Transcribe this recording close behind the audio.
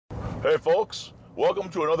Hey folks, welcome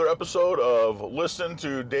to another episode of Listen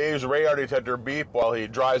to Dave's radar detector beep while he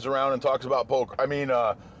drives around and talks about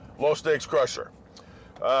low stakes crusher.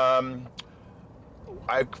 I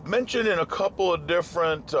mentioned in a couple of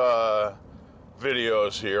different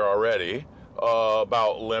videos here already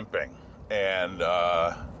about limping, and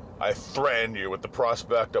I threatened you with the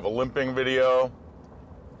prospect of a limping video.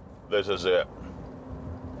 This is it.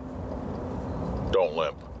 Don't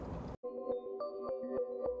limp.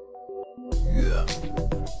 Yeah.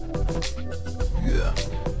 Yeah.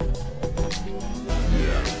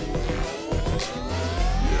 Yeah.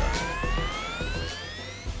 Yeah.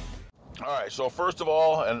 All right, so first of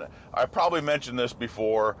all, and I probably mentioned this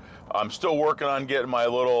before, I'm still working on getting my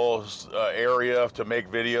little area to make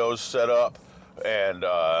videos set up, and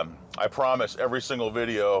I promise every single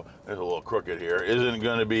video, there's a little crooked here, isn't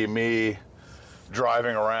going to be me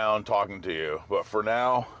driving around talking to you. But for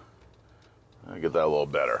now, I get that a little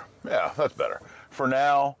better. Yeah, that's better. For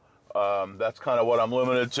now, that's kind of what I'm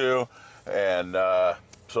limited to, and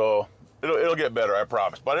so it'll get better, I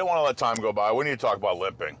promise. But I didn't want to let time go by. We need to talk about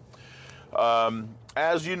limping.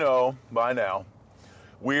 As you know by now,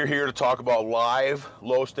 we're here to talk about live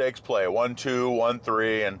low stakes play. 1-2,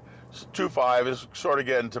 1-3, and 2-5 is sort of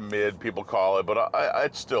getting to mid, people call it, but I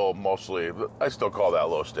still call that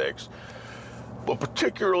low stakes. But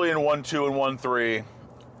particularly in 1-2 and 1-3,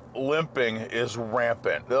 limping is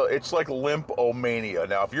rampant. It's like limp-o-mania.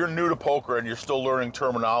 Now, if you're new to poker and you're still learning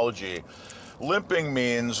terminology, limping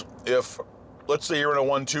means if, let's say you're in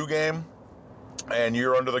a 1-2 game and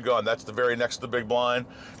you're under the gun, that's the very next to the big blind,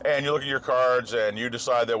 and you look at your cards and you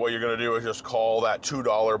decide that what you're going to do is just call that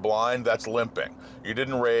 $2 blind, that's limping. You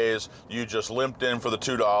didn't raise, you just limped in for the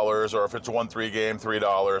 $2, or if it's a 1-3 game,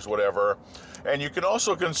 $3, whatever. And you can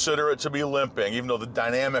also consider it to be limping, even though the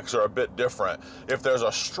dynamics are a bit different. If there's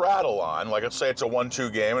a straddle on, like let's say it's a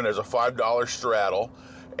 1-2 game and there's a $5 straddle,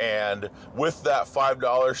 and with that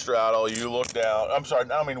 $5 straddle, you look down, I'm sorry, I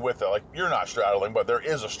don't mean with it, like you're not straddling, but there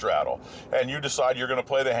is a straddle, and you decide you're gonna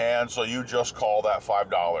play the hand, so you just call that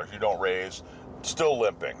 $5, you don't raise, still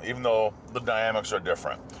limping, even though the dynamics are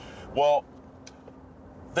different. Well,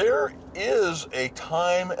 there is a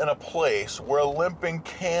time and a place where limping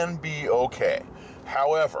can be okay.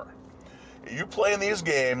 However, you play in these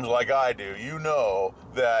games like I do, you know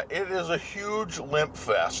that it is a huge limp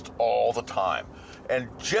fest all the time. And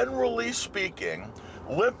generally speaking,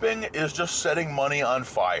 limping is just setting money on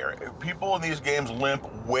fire. People in these games limp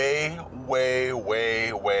way, way,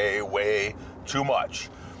 way, way, way too much.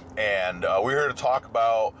 And we're here to talk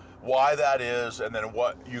about why that is and then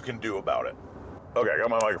what you can do about it. Okay, I got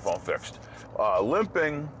my microphone fixed.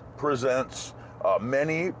 Limping presents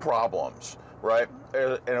many problems, right?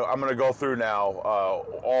 And I'm going to go through now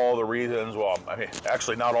all the reasons. Well, I mean,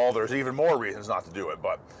 actually not all. There's even more reasons not to do it,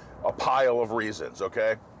 but a pile of reasons,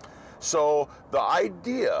 okay? So the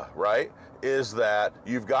idea, right, is that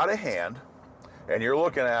you've got a hand, and you're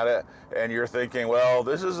looking at it, and you're thinking, well,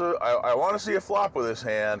 this is I want to see a flop with this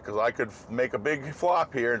hand, because I could make a big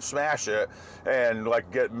flop here and smash it, and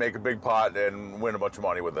like make a big pot and win a bunch of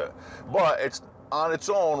money with it. But it's on its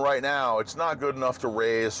own right now, it's not good enough to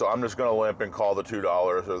raise, so I'm just going to limp and call the $2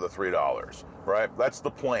 or the $3, right? That's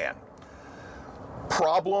the plan.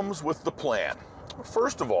 Problems with the plan.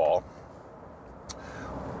 First of all,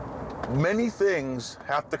 many things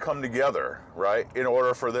have to come together, right, in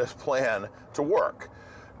order for this plan to work.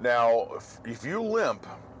 Now, if you limp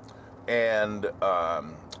and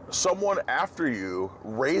someone after you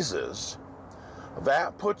raises,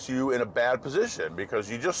 that puts you in a bad position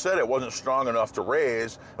because you just said it wasn't strong enough to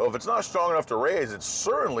raise. Well, if it's not strong enough to raise, it's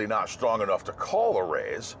certainly not strong enough to call a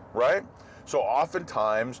raise, right? So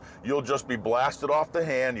oftentimes you'll just be blasted off the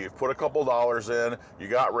hand. You've put a couple dollars in, you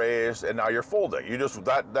got raised, and now you're folding. You just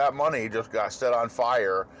that money just got set on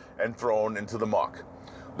fire and thrown into the muck.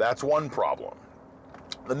 That's one problem.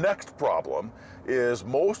 The next problem is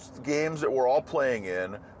most games that we're all playing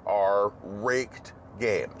in are raked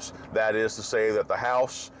games. That is to say that the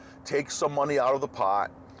house takes some money out of the pot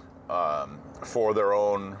for their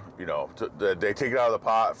own, you know, they take it out of the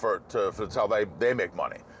pot for how they make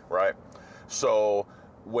money, right? So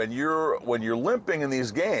when you're limping in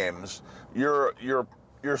these games, your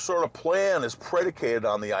sort of plan is predicated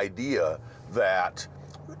on the idea that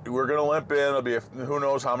we're going to limp in. It'll be who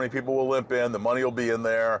knows how many people will limp in. The money will be in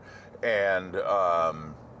there, and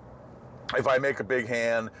if I make a big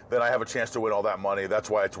hand, then I have a chance to win all that money. That's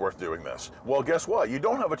why it's worth doing this. Well, guess what? You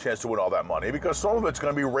don't have a chance to win all that money because some of it's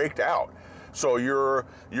going to be raked out. So your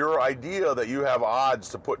idea that you have odds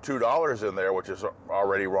to put $2 in there, which is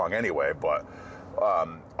already wrong anyway, but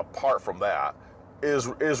apart from that,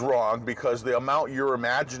 is wrong, because the amount you're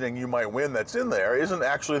imagining you might win that's in there isn't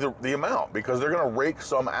actually the amount, because they're going to rake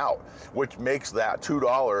some out, which makes that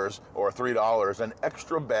 $2 or $3 an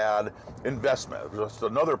extra bad investment. Just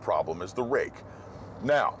another problem is the rake.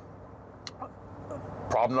 Now,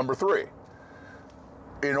 problem number 3.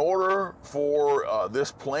 In order for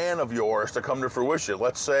this plan of yours to come to fruition,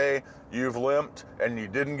 let's say you've limped and you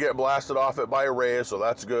didn't get blasted off it by a raise, so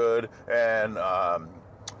that's good, and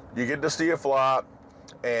you get to see a flop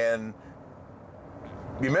and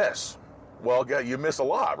you miss. Well, you miss a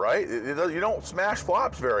lot, right? You don't smash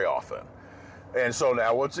flops very often. And so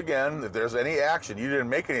now, once again, if there's any action, you didn't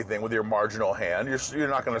make anything with your marginal hand, you're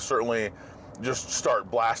not going to certainly just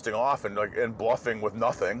start blasting off and bluffing with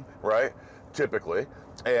nothing, right? Typically.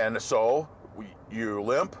 And so you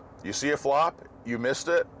limp, you see a flop, you missed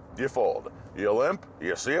it, you fold. You limp,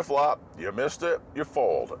 you see a flop, you missed it, you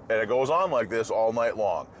fold. And it goes on like this all night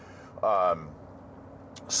long.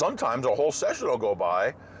 Sometimes a whole session will go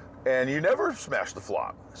by and you never smash the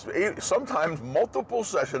flop. Sometimes multiple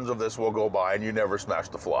sessions of this will go by and you never smash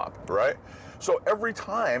the flop, right? So every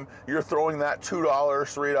time you're throwing that $2,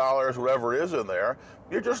 $3, whatever it is in there,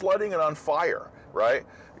 you're just letting it on fire, right?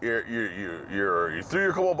 You threw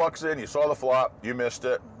your couple bucks in, you saw the flop, you missed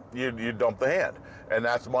it, you dump the hand, and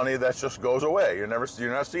that's money that just goes away. You're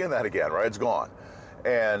not seeing that again, right? It's gone.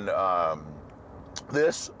 And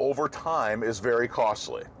this over time is very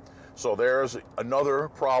costly. So there's another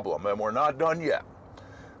problem, and we're not done yet.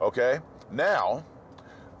 Okay, now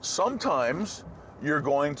sometimes you're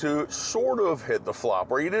going to sort of hit the flop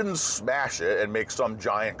where you didn't smash it and make some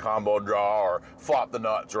giant combo draw or flop the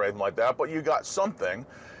nuts or anything like that, but you got something,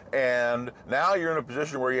 and now you're in a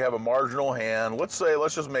position where you have a marginal hand. Let's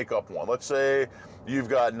just make up one. Let's say you've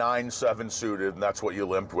got 9-7 suited, and that's what you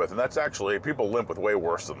limped with. And that's actually, people limp with way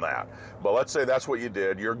worse than that. But let's say that's what you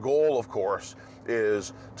did. Your goal, of course,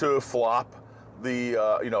 is to flop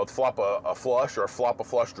flop a flush, or flop a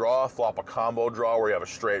flush draw, flop a combo draw where you have a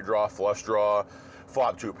straight draw, flush draw,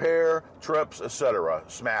 flop 2 pair, trips, etc.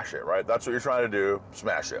 Smash it, right? That's what you're trying to do,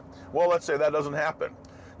 smash it. Well, let's say that doesn't happen.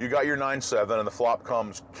 You got your 9-7 and the flop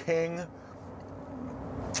comes king,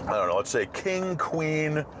 I don't know, let's say king,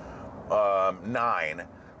 queen, 9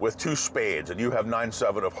 with 2 spades, and you have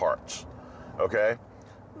 9-7 of hearts, okay?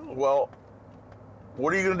 Well,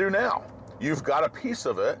 what are you going to do now? You've got a piece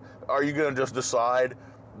of it. Are you going to just decide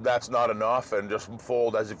that's not enough and just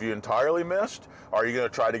fold as if you entirely missed? Are you going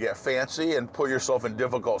to try to get fancy and put yourself in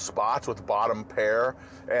difficult spots with bottom pair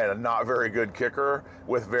and a not very good kicker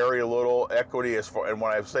with very little equity? And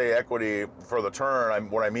when I say equity for the turn,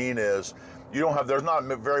 what I mean is there's not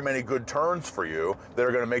very many good turns for you that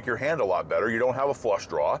are going to make your hand a lot better. You don't have a flush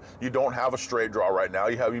draw. You don't have a straight draw right now.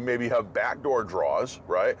 You maybe have backdoor draws,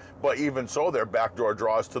 right? But even so, they're backdoor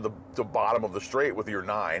draws to the bottom of the straight with your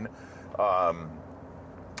 9.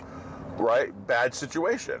 Right? Bad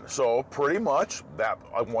situation. So pretty much that,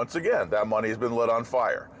 once again, that money's been lit on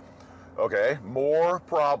fire. Okay, more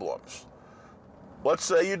problems. Let's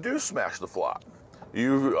say you do smash the flop.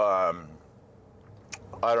 You, I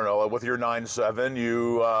don't know, with your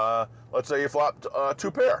 9-7, let's say you flopped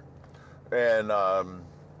 2 pair. And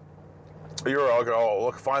you're like, oh,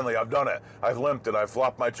 look, finally I've done it. I've limped and I've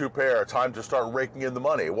flopped my 2 pair. Time to start raking in the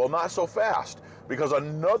money. Well, not so fast, because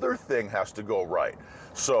another thing has to go right.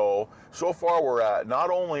 So far we're at, not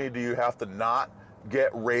only do you have to not get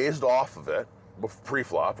raised off of it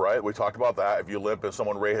pre-flop, right? We talked about that. If you limp and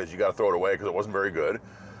someone raises, you got to throw it away because it wasn't very good.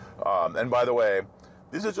 And by the way,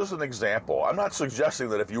 this is just an example. I'm not suggesting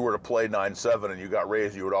that if you were to play 9-7 and you got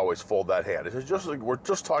raised, you would always fold that hand. It's just like, we're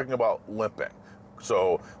just talking about limping.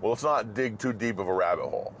 So, well, let's not dig too deep of a rabbit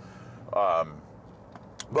hole.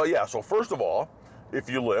 But yeah, so first of all, if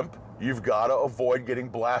you limp, you've got to avoid getting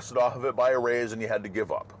blasted off of it by a raise and you had to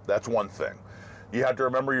give up. That's one thing. You have to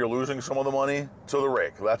remember you're losing some of the money to the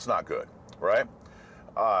rake. That's not good, right?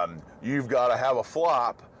 You've got to have a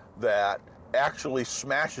flop that actually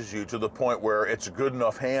smashes you to the point where it's a good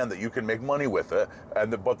enough hand that you can make money with it.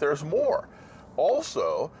 But there's more.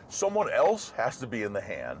 Also, someone else has to be in the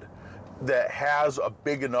hand that has a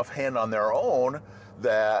big enough hand on their own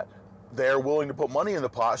that they're willing to put money in the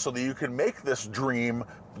pot so that you can make this dream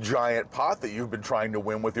giant pot that you've been trying to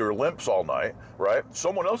win with your limps all night, right?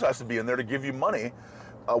 Someone else has to be in there to give you money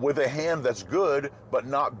with a hand that's good, but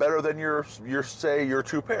not better than your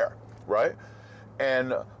 2 pair, right?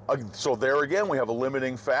 And so there again, we have a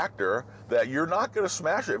limiting factor that you're not going to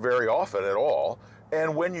smash it very often at all.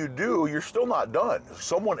 And when you do, you're still not done.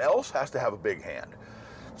 Someone else has to have a big hand.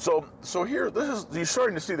 So here, you're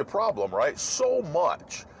starting to see the problem, right? So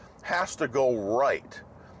much has to go right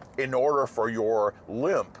in order for your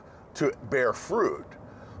limp to bear fruit,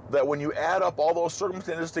 that when you add up all those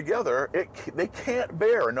circumstances together, they can't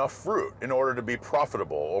bear enough fruit in order to be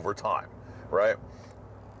profitable over time, right?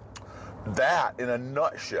 That, in a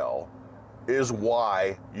nutshell, is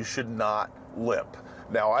why you should not limp.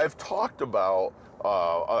 Now, I've talked about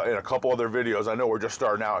in a couple other videos, I know we're just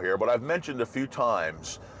starting out here, but I've mentioned a few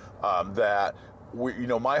times that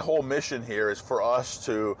my whole mission here is for us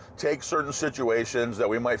to take certain situations that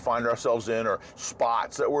we might find ourselves in, or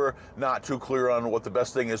spots that we're not too clear on what the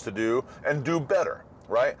best thing is to do, and do better,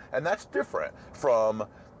 right? And that's different from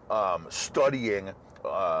studying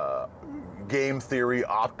game theory,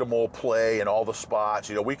 optimal play, and all the spots.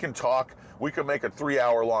 We can make a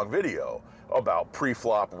 3-hour long video about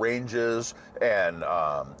pre-flop ranges and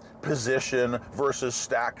position versus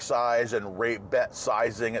stack size and rate bet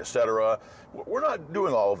sizing, etc. We're not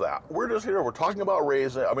doing all of that. We're just here. We're talking about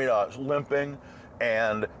limping,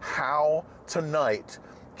 and how tonight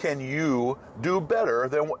can you do better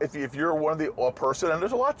than if you're one of a person, and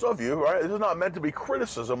there's lots of you, right? This is not meant to be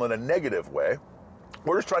criticism in a negative way.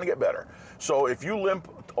 We're just trying to get better. So if you limp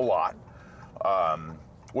a lot,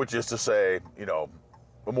 which is to say,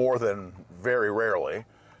 more than very rarely,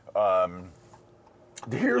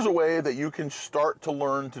 here's a way that you can start to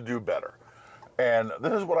learn to do better. And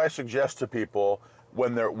this is what I suggest to people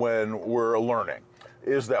when we're learning,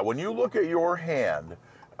 is that when you look at your hand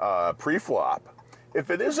pre-flop, if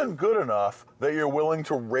it isn't good enough that you're willing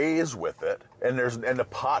to raise with it, and the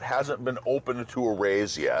pot hasn't been opened to a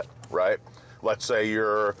raise yet, right? Let's say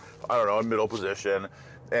you're, in middle position,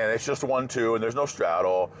 and it's just 1-2, and there's no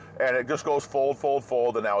straddle, and it just goes fold, fold,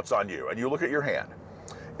 fold, and now it's on you. And you look at your hand.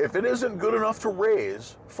 If it isn't good enough to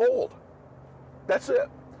raise, fold. That's it.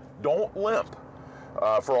 Don't limp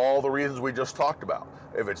for all the reasons we just talked about.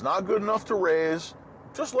 If it's not good enough to raise,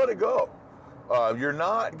 just let it go. You're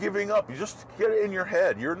not giving up. You just get it in your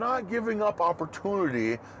head. You're not giving up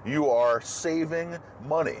opportunity. You are saving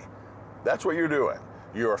money. That's what you're doing.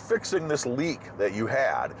 You're fixing this leak that you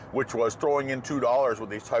had, which was throwing in $2 with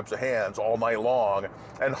these types of hands all night long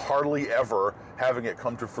and hardly ever having it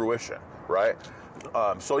come to fruition, right?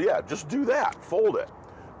 So yeah, just do that, fold it.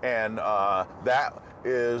 And that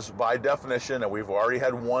is by definition, and we've already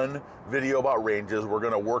had one video about ranges. We're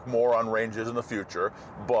gonna work more on ranges in the future,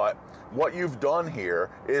 but what you've done here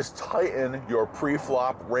is tighten your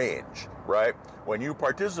pre-flop range, right? When you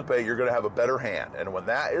participate, you're gonna have a better hand. And when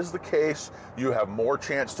that is the case, you have more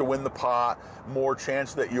chance to win the pot, more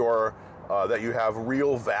chance that you have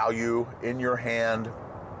real value in your hand,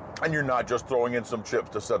 and you're not just throwing in some chips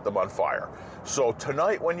to set them on fire. So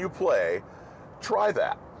tonight when you play, try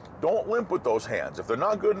that. Don't limp with those hands. If they're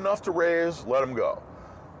not good enough to raise, let them go.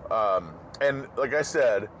 And like I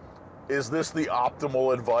said, is this the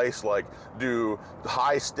optimal advice? Like, do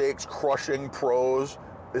high stakes crushing pros,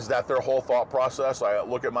 is that their whole thought process? I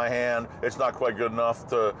look at my hand, it's not quite good enough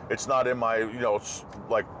it's not in my,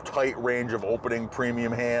 like tight range of opening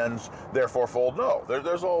premium hands, therefore fold. No,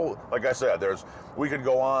 there's all, like I said, we could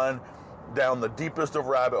go on down the deepest of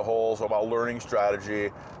rabbit holes about learning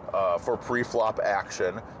strategy for pre-flop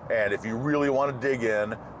action. And if you really want to dig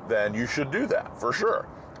in, then you should do that for sure.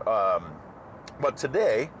 But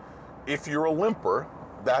today, if you're a limper,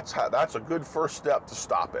 that's a good first step to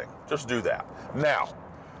stopping. Just do that. Now,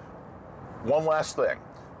 one last thing.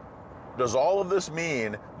 Does all of this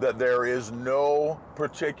mean that there is no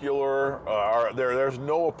particular, there's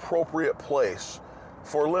no appropriate place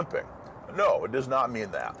for limping? No, it does not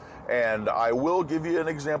mean that. And I will give you an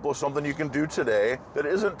example of something you can do today that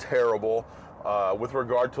isn't terrible with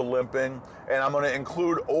regard to limping. And I'm going to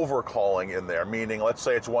include overcalling in there, meaning let's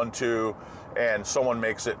say it's 1-2 and someone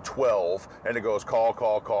makes it 12 and it goes call,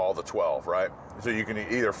 call, call the 12, right? So you can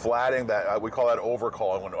either flatting that, we call that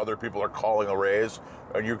overcalling when other people are calling a raise,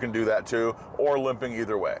 and you can do that too, or limping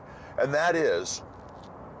either way. And that is,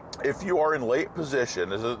 if you are in late position,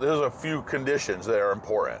 there's a few conditions that are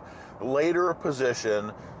important. Later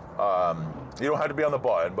position, you don't have to be on the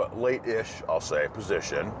button, but late-ish, I'll say,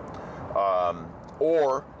 position,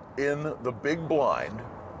 or in the big blind.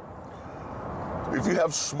 If you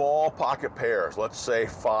have small pocket pairs, let's say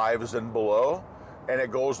 5s and below, and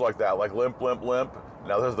it goes like that, like limp, limp, limp.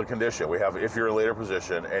 Now this is the condition. We have, if you're in later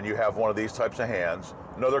position and you have one of these types of hands,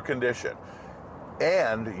 another condition.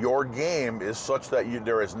 And your game is such that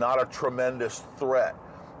there is not a tremendous threat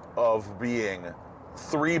of being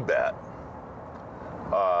 3-bet.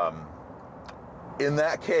 In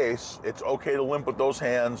that case, it's okay to limp with those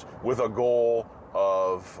hands with a goal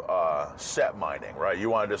of set mining, right?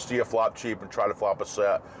 You want to just see a flop cheap and try to flop a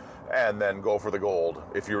set, and then go for the gold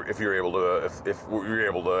if you're able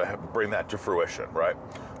to bring that to fruition, right?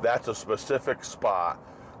 That's a specific spot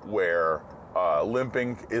where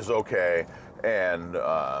limping is okay. And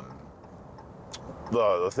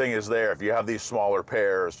the thing is there, if you have these smaller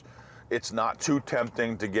pairs, it's not too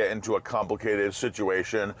tempting to get into a complicated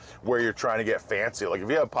situation where you're trying to get fancy. Like if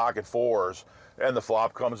you have pocket fours and the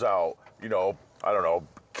flop comes out, you know, I don't know,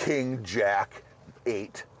 king, jack,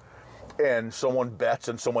 8, and someone bets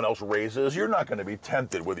and someone else raises, you're not going to be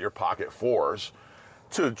tempted with your pocket fours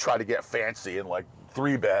to try to get fancy and like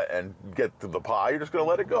 3-bet and get to the pot. You're just going to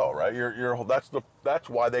let it go, right? That's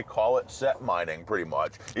why they call it set mining, pretty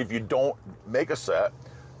much. If you don't make a set,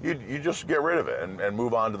 you just get rid of it and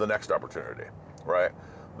move on to the next opportunity, right?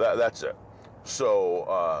 That's it.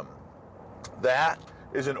 So that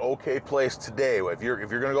is an okay place today. If you're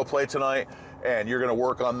going to go play tonight and you're going to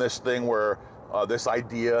work on this thing where this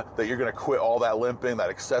idea that you're going to quit all that limping, that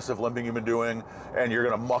excessive limping you've been doing, and you're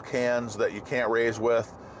going to muck hands that you can't raise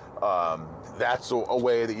with, that's a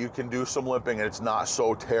way that you can do some limping and it's not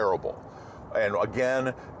so terrible. And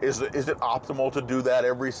again, is it optimal to do that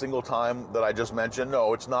every single time that I just mentioned?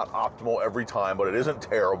 No, it's not optimal every time, but it isn't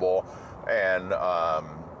terrible, and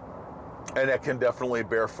it can definitely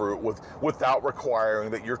bear fruit without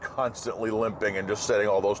requiring that you're constantly limping and just setting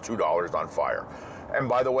all those $2 on fire. And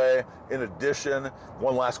by the way, in addition,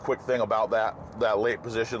 one last quick thing about that late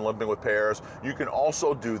position limping with pairs, you can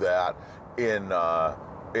also do that in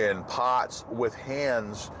pots with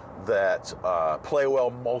hands that play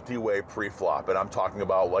well multi-way pre-flop, and I'm talking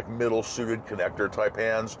about like middle suited connector type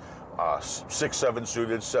hands, 6-7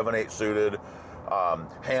 suited, 7-8 suited,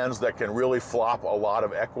 hands that can really flop a lot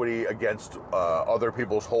of equity against other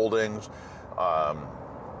people's holdings.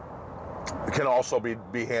 It can also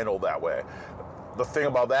be handled that way. The thing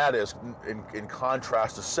about that is, in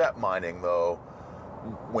contrast to set mining though,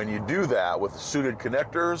 when you do that with suited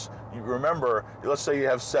connectors, you remember, let's say you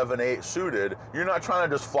have 7-8 suited, you're not trying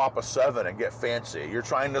to just flop a 7 and get fancy. You're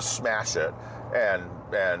trying to smash it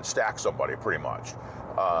and stack somebody pretty much.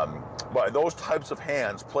 But those types of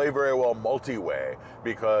hands play very well multi-way,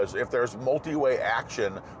 because if there's multi-way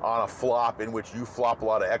action on a flop in which you flop a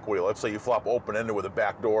lot of equity, let's say you flop open-ended with a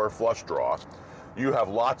backdoor flush draw, you have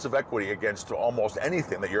lots of equity against almost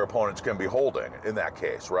anything that your opponents can be holding in that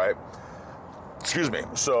case, right? Excuse me.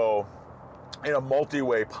 So in a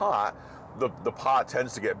multi-way pot, the pot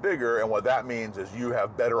tends to get bigger, and what that means is you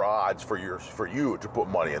have better odds for you to put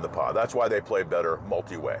money in the pot. That's why they play better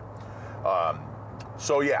multi-way.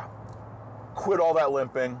 So yeah, quit all that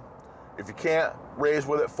limping. If you can't raise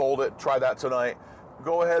with it, fold it. Try that tonight.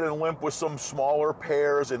 Go ahead and limp with some smaller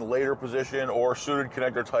pairs in later position or suited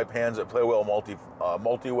connector type hands that play well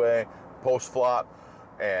multi-way post flop,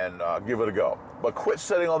 and give it a go. But quit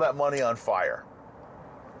setting all that money on fire.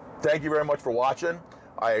 Thank you very much for watching.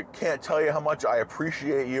 I can't tell you how much I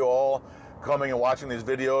appreciate you all coming and watching these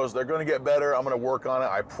videos. They're going to get better. I'm going to work on it,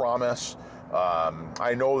 I promise.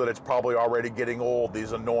 I know that it's probably already getting old,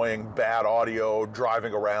 these annoying bad audio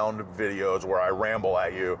driving around videos where I ramble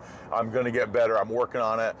at you. I'm going to get better. I'm working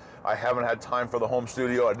on it. I haven't had time for the home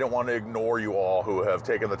studio. I didn't want to ignore you all who have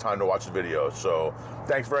taken the time to watch the videos. So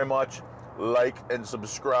thanks very much. Like and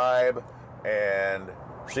subscribe, and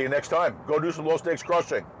see you next time. Go do some low stakes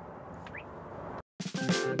crushing.